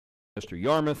Mr.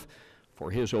 Yarmuth for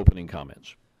his opening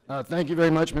comments. Thank you very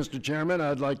much, Mr. Chairman.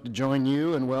 I'd like to join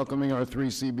you in welcoming our three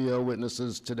CBO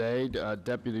witnesses today,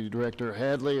 Deputy Director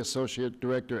Hadley, Associate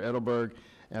Director Edelberg,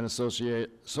 and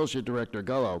Associate Director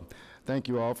Gullo. Thank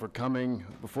you all for coming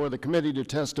before the committee to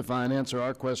testify and answer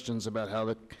our questions about how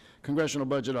the Congressional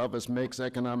Budget Office makes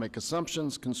economic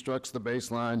assumptions, constructs the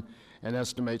baseline, and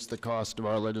estimates the cost of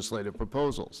our legislative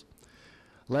proposals.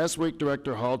 Last week,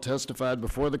 Director Hall testified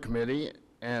before the committee,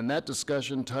 and that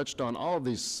discussion touched on all of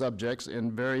these subjects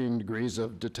in varying degrees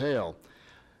of detail.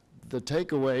 The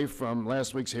takeaway from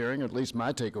last week's hearing, or at least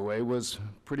my takeaway, was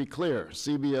pretty clear.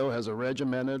 CBO has a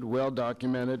regimented,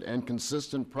 well-documented, and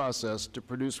consistent process to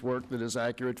produce work that is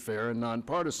accurate, fair, and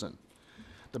nonpartisan.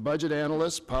 The budget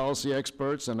analysts, policy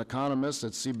experts, and economists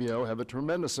at CBO have a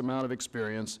tremendous amount of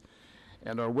experience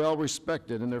and are well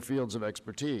respected in their fields of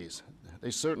expertise.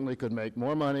 They certainly could make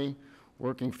more money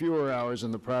working fewer hours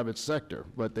in the private sector,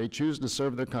 but they choose to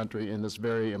serve their country in this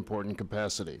very important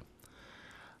capacity.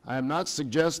 I am not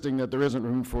suggesting that there isn't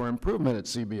room for improvement at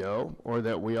CBO or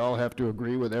that we all have to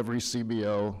agree with every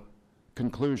CBO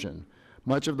conclusion.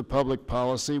 Much of the public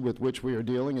policy with which we are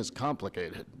dealing is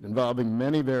complicated, involving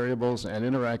many variables and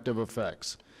interactive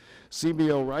effects.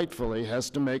 CBO rightfully has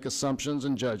to make assumptions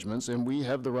and judgments, and we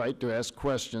have the right to ask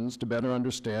questions to better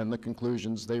understand the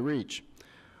conclusions they reach.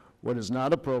 What is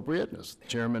not appropriate, as the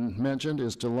chairman mentioned,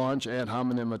 is to launch ad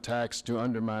hominem attacks to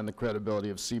undermine the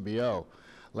credibility of CBO.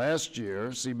 Last year,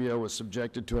 CBO was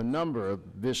subjected to a number of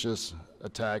vicious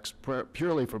attacks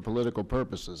purely for political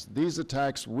purposes. These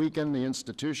attacks weaken the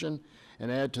institution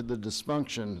and add to the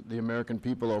dysfunction the American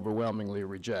people overwhelmingly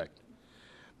reject.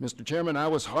 Mr. Chairman, I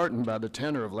was heartened by the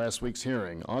tenor of last week's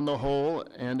hearing. On the whole,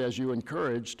 and as you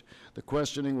encouraged, the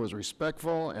questioning was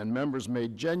respectful and members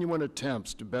made genuine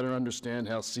attempts to better understand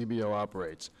how CBO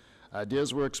operates.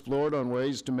 Ideas were explored on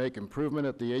ways to make improvement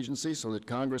at the agency so that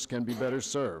Congress can be better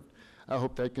served. I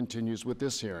hope that continues with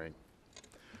this hearing.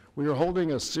 We are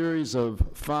holding a series of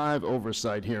 5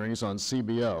 oversight hearings on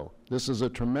CBO. This is a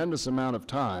tremendous amount of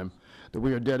time that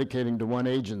we are dedicating to one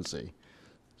agency.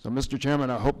 So, Mr.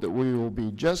 Chairman, I hope that we will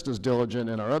be just as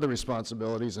diligent in our other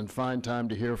responsibilities and find time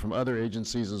to hear from other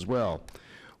agencies as well.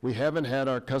 We haven't had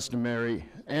our customary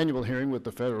annual hearing with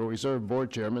the Federal Reserve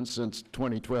Board Chairman since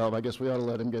 2012. I guess we ought to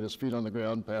let him get his feet on the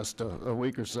ground past a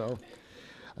week or so.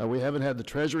 We haven't had the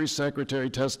Treasury Secretary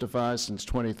testify since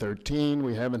 2013.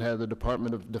 We haven't had the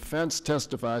Department of Defense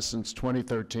testify since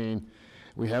 2013.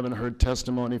 We haven't heard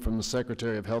testimony from the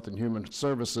Secretary of Health and Human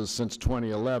Services since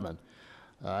 2011.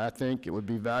 I think it would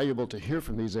be valuable to hear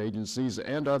from these agencies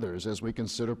and others as we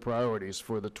consider priorities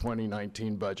for the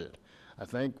 2019 budget. I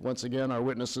thank once again our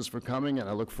witnesses for coming, and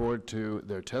I look forward to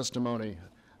their testimony.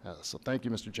 So thank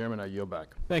you, Mr. Chairman. I yield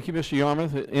back. Thank you, Mr.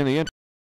 Yarmuth. In the